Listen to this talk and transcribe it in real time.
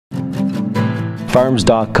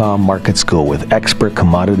Farms.com Market School with expert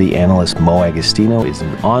commodity analyst Mo Agostino is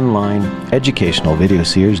an online educational video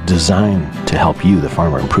series designed to help you, the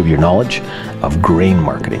farmer, improve your knowledge of grain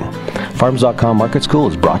marketing. Farms.com Market School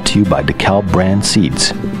is brought to you by DeKalb Brand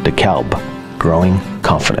Seeds. DeKalb, growing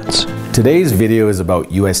confidence. Today's video is about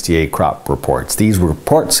USDA crop reports. These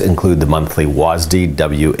reports include the monthly WASDE,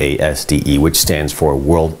 WASDE, which stands for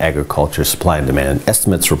World Agriculture Supply and Demand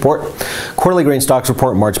Estimates Report, quarterly grain stocks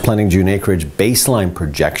report, March planting, June acreage, baseline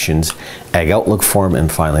projections, Ag Outlook Form,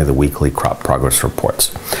 and finally the weekly crop progress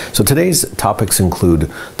reports. So today's topics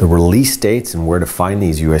include the release dates and where to find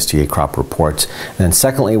these USDA crop reports. And then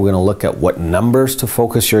secondly, we're going to look at what numbers to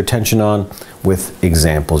focus your attention on with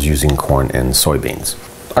examples using corn and soybeans.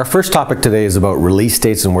 Our first topic today is about release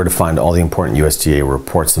dates and where to find all the important USDA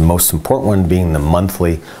reports, the most important one being the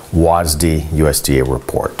monthly WASDE USDA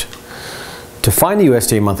report. To find the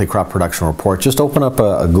USDA monthly crop production report, just open up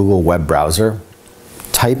a Google web browser,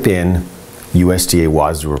 type in USDA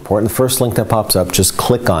WASDE report, and the first link that pops up, just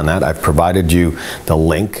click on that. I've provided you the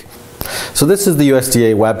link. So this is the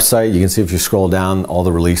USDA website. You can see if you scroll down, all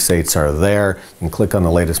the release dates are there. You can click on the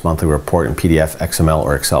latest monthly report in PDF, XML,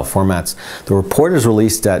 or Excel formats. The report is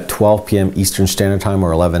released at 12 p.m. Eastern Standard Time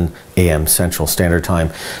or 11 a.m. Central Standard Time.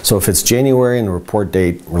 So if it's January and the report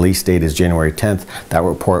date, release date is January 10th, that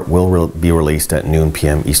report will be released at noon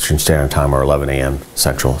p.m. Eastern Standard Time or 11 a.m.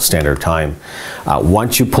 Central Standard Time.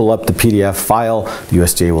 Once you pull up the PDF file, the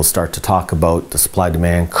USDA will start to talk about the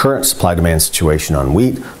supply-demand, current supply-demand situation on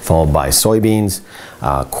wheat, followed by soybeans,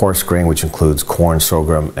 coarse grain, which includes corn,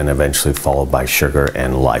 sorghum, and eventually followed by sugar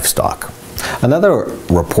and livestock. Another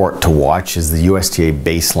report to watch is the USDA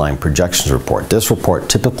baseline projections report. This report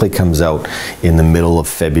typically comes out in the middle of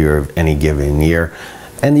February of any given year.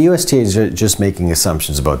 And the USDA is just making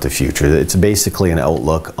assumptions about the future. It's basically an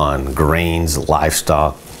outlook on grains,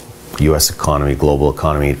 livestock, U.S. economy, global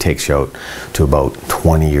economy. It takes you out to about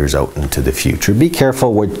 20 years out into the future. Be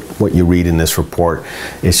careful what you read in this report.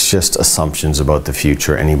 It's just assumptions about the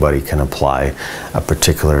future. Anybody can apply a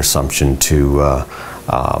particular assumption to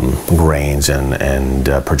grains and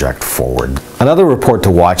project forward. Another report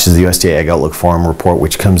to watch is the USDA Ag Outlook Forum report,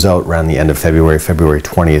 which comes out around the end of February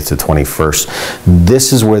 20th to 21st.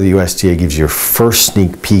 This is where the USDA gives you your first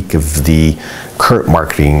sneak peek of the current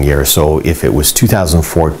marketing year. So if it was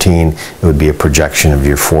 2014, it would be a projection of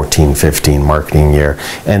your 14-15 marketing year.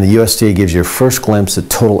 And the USDA gives you a first glimpse at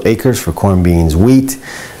total acres for corn, beans, wheat,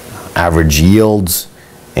 average yields,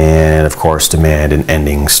 and of course demand and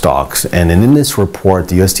ending stocks. And in this report,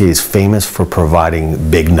 the USDA is famous for providing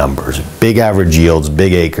big numbers, big average yields,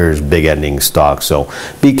 big acres, big ending stocks. So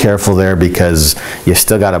be careful there, because you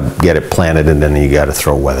still got to get it planted and then you got to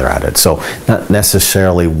throw weather at it. So not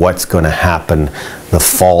necessarily what's going to happen the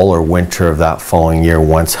fall or winter of that following year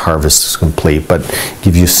once harvest is complete, but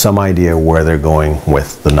give you some idea where they're going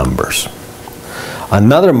with the numbers.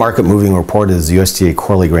 Another market-moving report is the USDA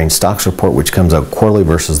Quarterly Grain Stocks Report, which comes out quarterly,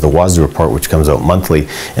 versus the WASDE report, which comes out monthly.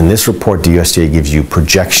 In this report, the USDA gives you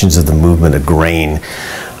projections of the movement of grain,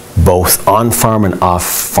 both on-farm and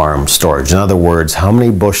off-farm storage. In other words, how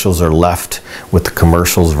many bushels are left with the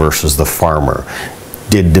commercials versus the farmer.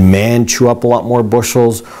 Did demand chew up a lot more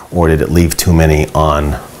bushels, or did it leave too many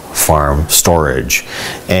on farm storage?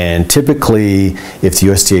 And typically, if the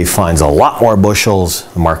USDA finds a lot more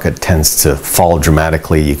bushels, the market tends to fall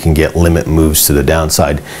dramatically. You can get limit moves to the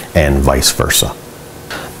downside and vice versa.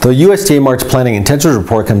 The USDA March Planting Intentions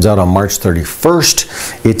Report comes out on March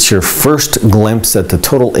 31st. It's your first glimpse at the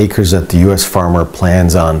total acres that the U.S. farmer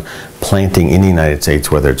plans on planting in the United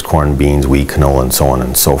States, whether it's corn, beans, wheat, canola, and so on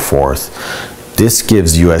and so forth. This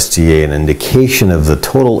gives USDA an indication of the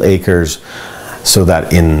total acres, so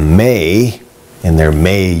that in May, in their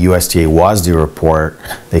May USDA WASDE report,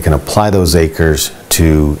 they can apply those acres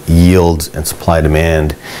to yields and supply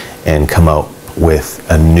demand and come out with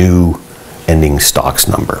a new ending stocks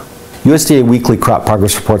number. USDA weekly crop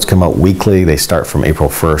progress reports come out weekly. They start from April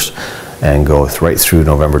 1st and go right through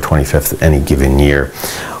November 25th any given year.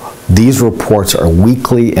 These reports are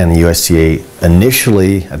weekly, and the USDA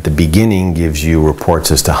initially at the beginning gives you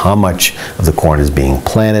reports as to how much of the corn is being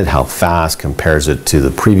planted, how fast, compares it to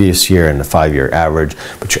the previous year and the 5-year average,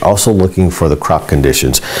 but you're also looking for the crop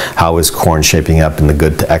conditions. How is corn shaping up in the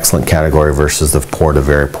good to excellent category versus the poor to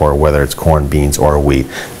very poor, whether it's corn, beans, or wheat.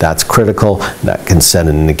 That's critical. That can send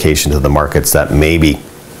an indication to the markets that maybe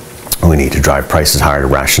we need to drive prices higher to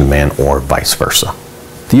ration demand, or vice versa.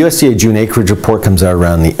 The USDA June acreage report comes out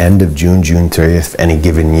around the end of June, June 30th, any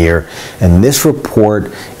given year. And this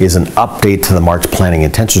report is an update to the March planting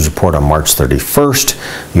intentions report on March 31st.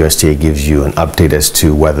 USDA gives you an update as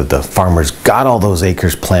to whether the farmers got all those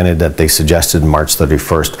acres planted that they suggested March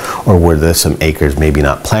 31st, or were there some acres maybe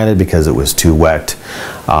not planted because it was too wet.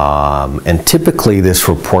 And typically this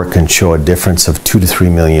report can show a difference of 2 to 3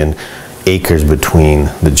 million acres between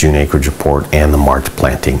the June acreage report and the March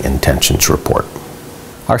planting intentions report.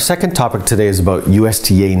 Our second topic today is about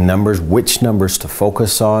USDA numbers, which numbers to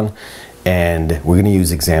focus on, and we're going to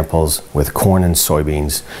use examples with corn and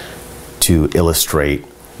soybeans to illustrate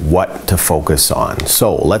what to focus on.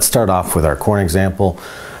 So let's start off with our corn example.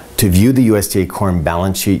 To view the USDA corn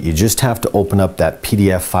balance sheet, you just have to open up that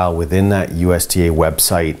PDF file within that USDA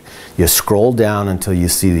website. You scroll down until you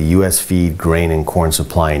see the US feed, grain, and corn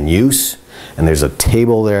supply and use. And there's a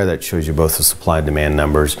table there that shows you both the supply and demand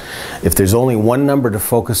numbers. If there's only one number to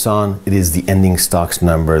focus on, it is the ending stocks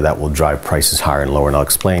number that will drive prices higher and lower. And I'll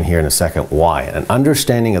explain here in a second why. An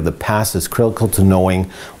understanding of the past is critical to knowing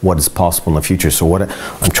what is possible in the future. So what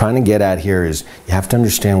I'm trying to get at here is you have to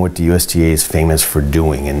understand what the USDA is famous for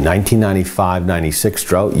doing. In 1995-96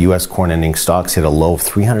 drought, US corn ending stocks hit a low of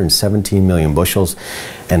 317 million bushels,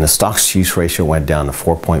 and the stocks to use ratio went down to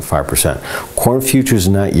 4.5%. Corn futures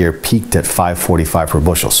in that year peaked at $5.45 per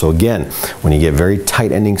bushel. So again, when you get very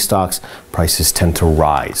tight ending stocks, prices tend to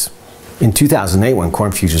rise. In 2008, when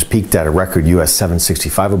corn futures peaked at a record US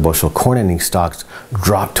 $7.65 a bushel, corn ending stocks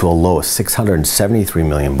dropped to a low of 673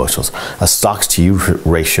 million bushels, a stocks to use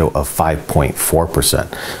ratio of 5.4%,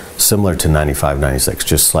 similar to 95-96,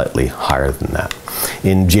 just slightly higher than that.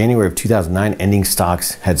 In January of 2009, ending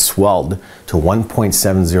stocks had swelled to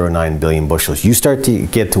 1.709 billion bushels. You start to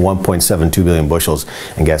get to 1.72 billion bushels,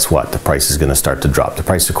 and guess what? The price is going to start to drop. The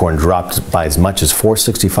price of corn dropped by as much as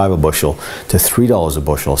 $4.65 a bushel to $3 a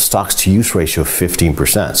bushel. Stocks to use ratio of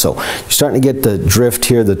 15%. So you're starting to get the drift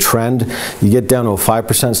here, the trend. You get down to a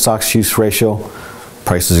 5% stocks to use ratio,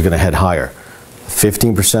 prices are going to head higher.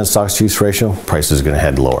 15% stocks to use ratio, prices are going to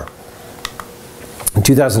head lower. In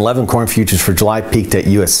 2011, corn futures for July peaked at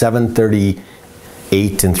US $7.38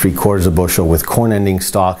 3/4 a bushel, with corn ending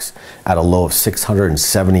stocks at a low of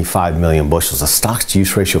 675 million bushels, a stocks to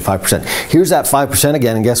use ratio of 5%. Here's that 5%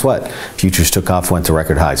 again, and guess what? Futures took off, went to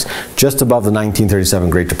record highs. Just above the 1937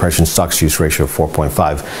 Great Depression stocks to use ratio of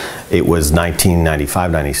 4.5. It was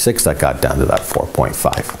 1995-96 that got down to that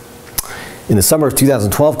 4.5. In the summer of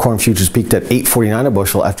 2012, corn futures peaked at $8.49 a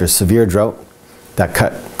bushel after a severe drought that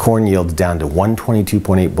cut corn yields down to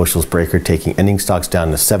 122.8 bushels per acre, taking ending stocks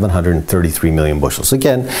down to 733 million bushels.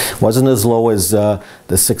 Again, wasn't as low as the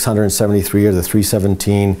 673 or the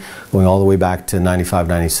 317, going all the way back to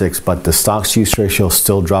 95-96, but the stocks use ratio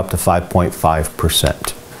still dropped to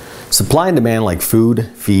 5.5%. Supply and demand, like food,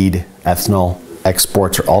 feed, ethanol,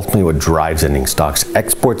 exports, are ultimately what drives ending stocks.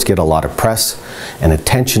 Exports get a lot of press and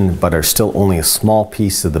attention, but are still only a small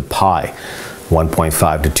piece of the pie.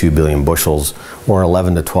 1.5 to 2 billion bushels, or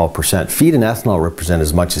 11 to 12%. Feed and ethanol represent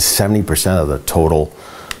as much as 70% of the total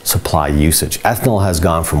supply usage. Ethanol has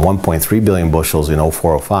gone from 1.3 billion bushels in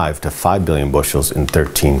 04-05 to 5 billion bushels in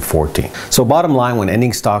 13-14. So bottom line, when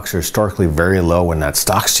ending stocks are historically very low, when that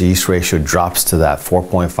stocks to use ratio drops to that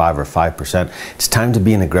 4.5 or 5%, it's time to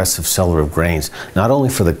be an aggressive seller of grains, not only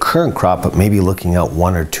for the current crop, but maybe looking out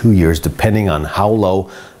 1 or 2 years, depending on how low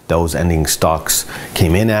those ending stocks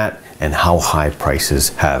came in at and how high prices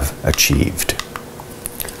have achieved.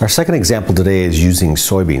 Our second example today is using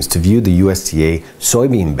soybeans. To view the USDA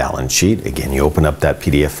soybean balance sheet, again, you open up that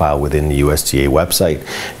PDF file within the USDA website,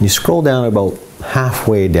 and you scroll down about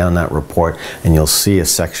halfway down that report, and you'll see a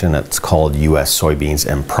section that's called US soybeans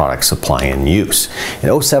and product supply and use. In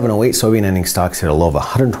 07-08, soybean ending stocks hit a low of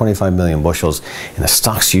 125 million bushels and a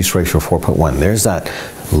stocks to use ratio of 4.1. There's that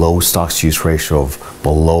low stocks to use ratio of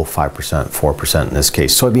below 5%, 4% in this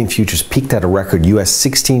case. Soybean futures peaked at a record US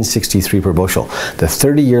 $16.63 per bushel. The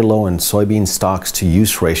 30-year low in soybean stocks to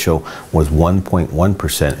use ratio was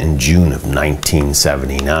 1.1% in June of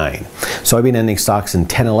 1979. Soybean ending stocks in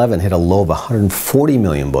 10-11 hit a low of 140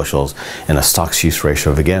 million bushels and a stocks to use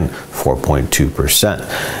ratio of, again, 4.2%.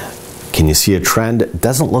 Can you see a trend? It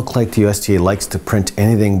doesn't look like the USDA likes to print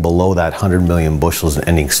anything below that 100 million bushels in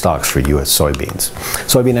ending stocks for US soybeans.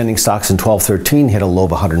 Soybean ending stocks in 12-13 hit a low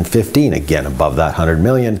of 115, again above that 100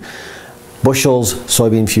 million bushels.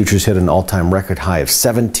 Soybean futures hit an all-time record high of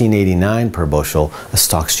 17.89 per bushel, a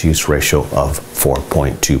stocks to use ratio of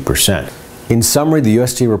 4.2%. In summary, the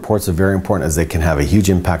USDA reports are very important as they can have a huge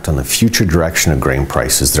impact on the future direction of grain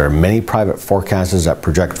prices. There are many private forecasters that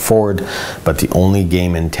project forward, but the only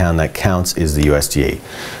game in town that counts is the USDA.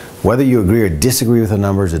 Whether you agree or disagree with the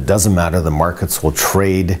numbers, it doesn't matter. The markets will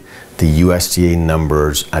trade the USDA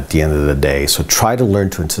numbers at the end of the day. So try to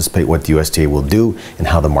learn to anticipate what the USDA will do and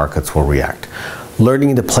how the markets will react.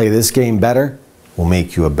 Learning to play this game better will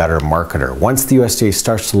make you a better marketer. Once the USDA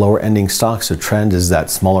starts to lower ending stocks, the trend is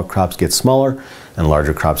that smaller crops get smaller and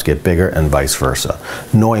larger crops get bigger, and vice versa.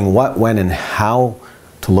 Knowing what, when, and how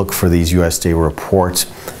to look for these USDA reports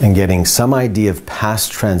and getting some idea of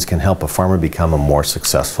past trends can help a farmer become a more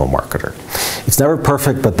successful marketer. It's never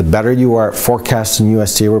perfect, but the better you are at forecasting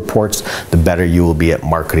USDA reports, the better you will be at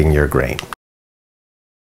marketing your grain.